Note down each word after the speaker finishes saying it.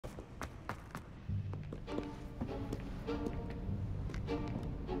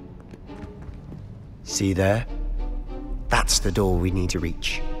See there? That's the door we need to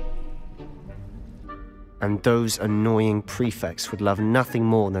reach. And those annoying prefects would love nothing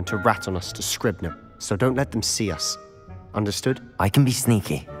more than to rat on us to Scribner, so don't let them see us. Understood? I can be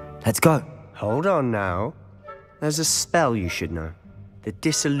sneaky. Let's go. Hold on now. There's a spell you should know. The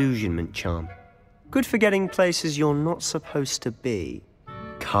Disillusionment charm. Good for getting places you're not supposed to be.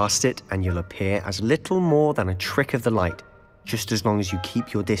 Cast it and you'll appear as little more than a trick of the light, just as long as you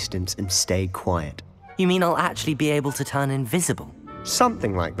keep your distance and stay quiet. You mean I'll actually be able to turn invisible?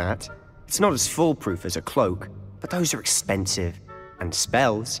 Something like that. It's not as foolproof as a cloak, but those are expensive. And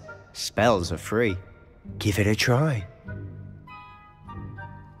spells are free. Give it a try.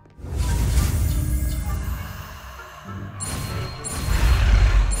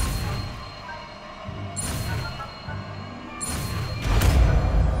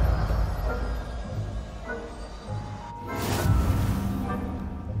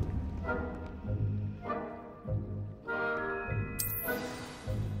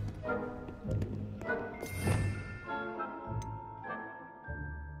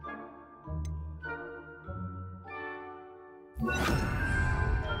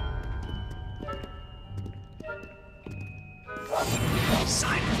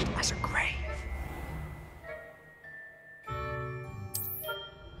 Silent as a grave.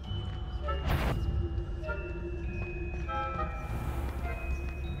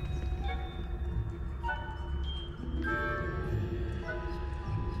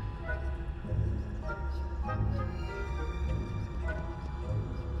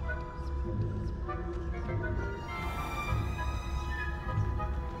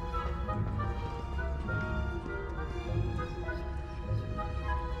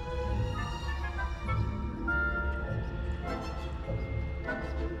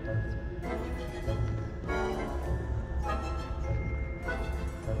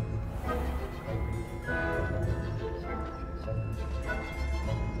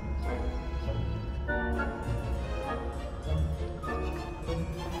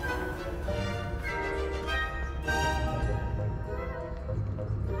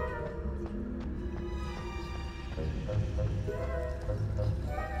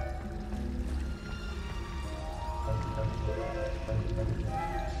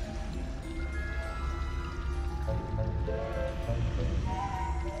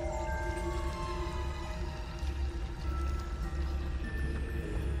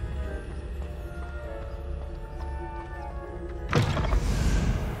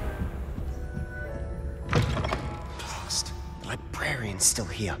 Still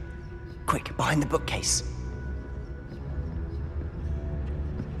here. Quick, behind the bookcase.